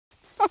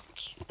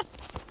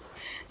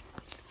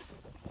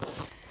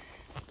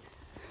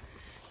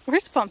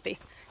Where's Pumpy?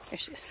 There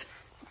she is.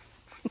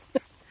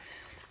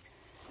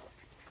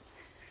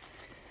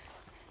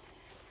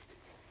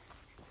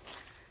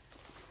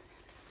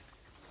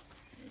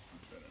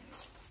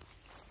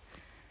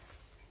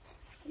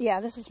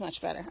 Yeah, this is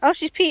much better. Oh,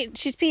 she's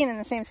peeing in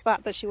the same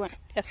spot that she went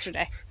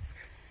yesterday.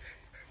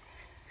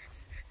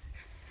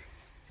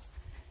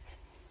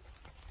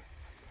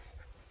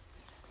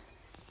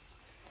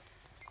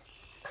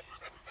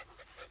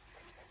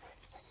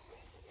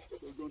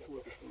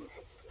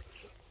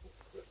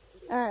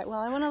 All right, well,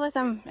 I want to let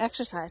them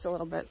exercise a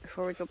little bit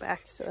before we go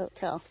back to the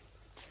hotel.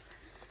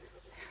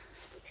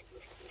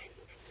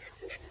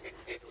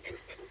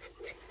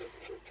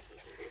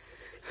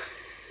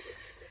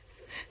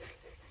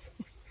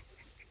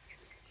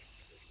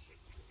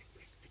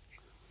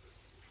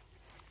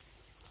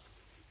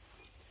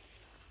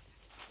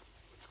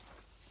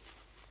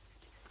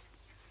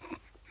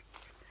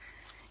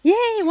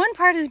 Yay, one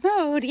part is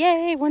mowed.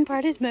 Yay, one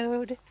part is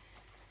mowed.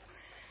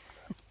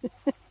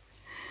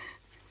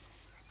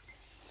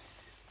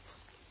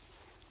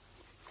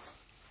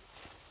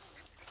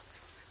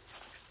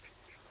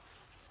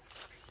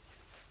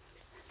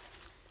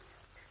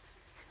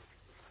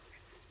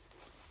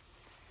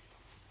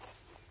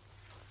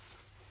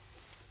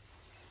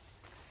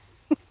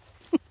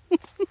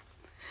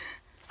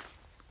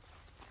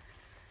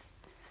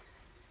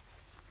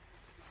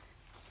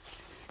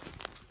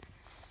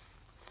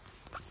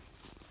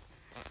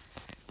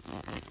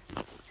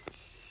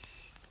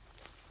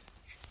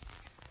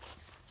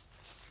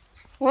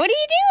 What are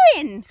you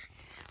doing?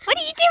 What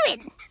are you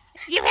doing?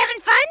 You having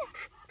fun?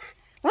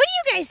 What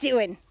are you guys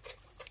doing?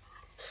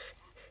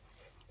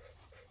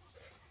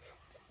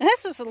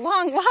 This was a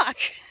long walk.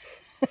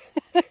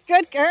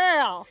 Good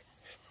girl.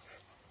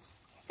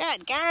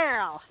 Good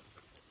girl.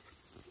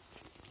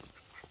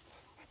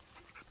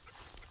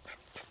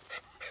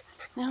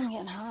 Now I'm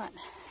getting hot.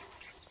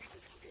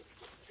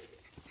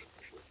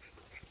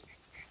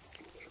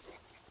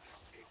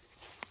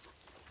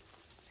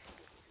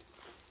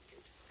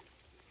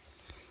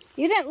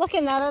 You didn't look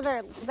in that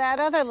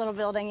other little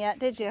building yet,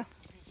 did you?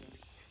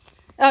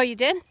 Oh, you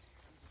did?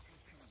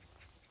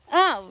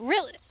 Oh,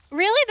 really?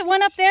 Really? The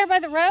one up there by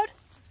the road?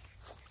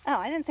 Oh,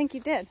 I didn't think you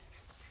did.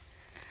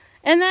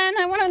 And then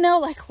I want to know,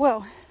 like,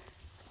 whoa,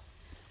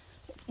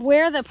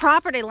 where the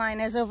property line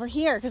is over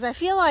here, because I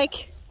feel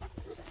like,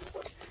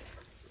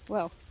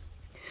 whoa.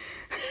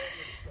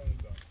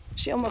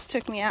 She almost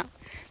took me out.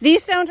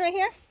 These stones right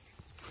here?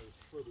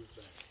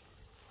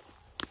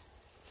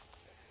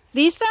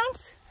 These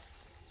stones?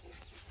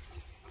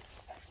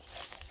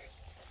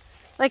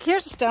 Like,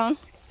 here's a stone.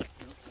 No,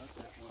 not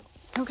that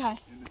one. Okay.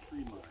 In the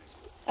tree line.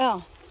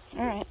 Oh,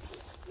 all right.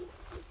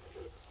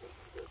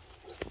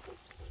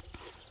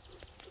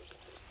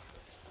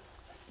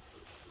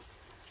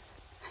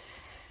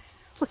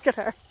 Look at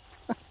her.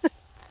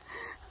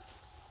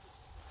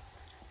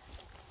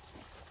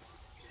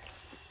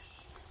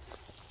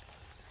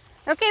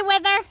 Okay,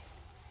 Weather.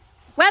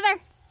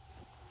 Weather.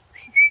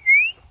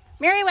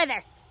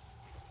 Merryweather.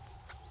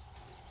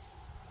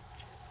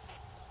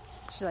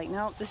 She's like,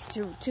 no, this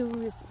is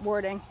too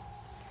rewarding.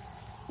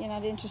 You're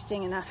not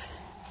interesting enough.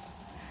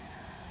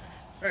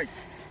 Hey,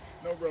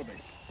 no rubbing.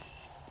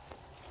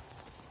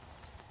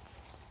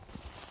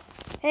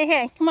 Hey,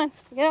 hey, come on,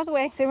 get out of the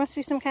way. There must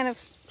be some kind of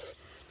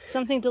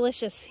something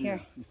delicious here.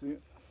 Yeah, you see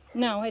it?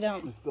 No, I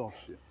don't. It's dog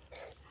shit.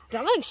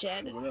 Dog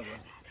shit? Whatever.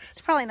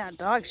 It's probably not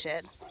dog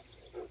shit.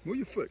 Move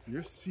your foot.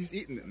 She's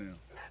eating it now.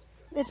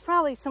 It's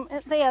probably some,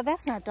 yeah,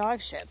 that's not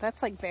dog shit.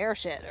 That's like bear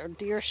shit or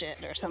deer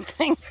shit or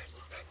something.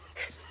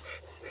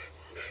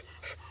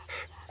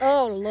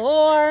 Oh,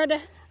 Lord.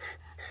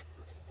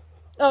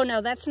 Oh,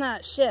 no, that's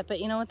not shit, but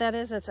you know what that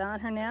is that's on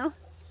her now?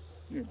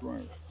 Yeah,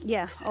 briars.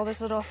 Yeah, all those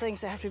little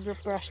things that have to be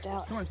brushed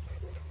out. Come on.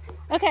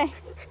 Okay.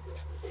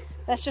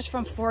 That's just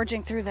from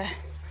foraging through the,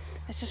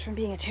 that's just from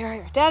being a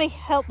terrier. Daddy,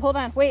 help, hold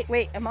on.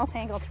 Wait, I'm all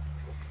tangled.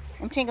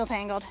 I'm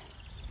tangled.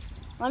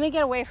 Let me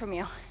get away from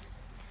you.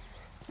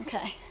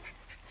 Okay.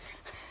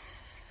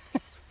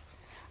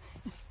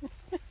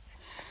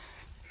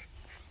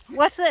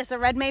 What's this, a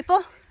red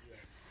maple?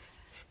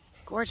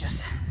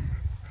 Gorgeous.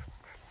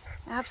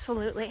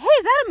 Absolutely. Hey,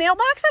 is that a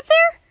mailbox up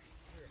there?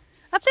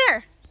 Up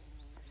there.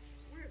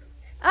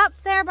 Up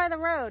there by the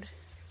road.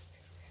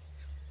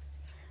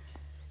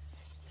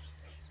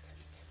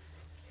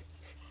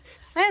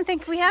 I didn't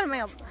think we had a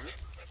mailbox.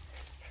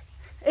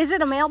 Is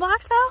it a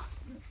mailbox though?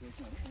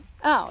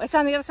 Oh, it's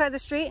on the other side of the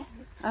street?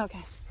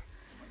 Okay.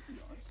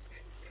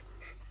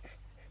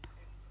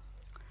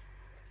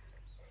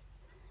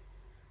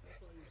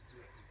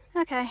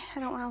 Okay, I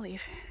don't want to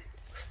leave.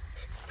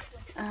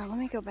 Let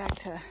me go back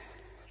to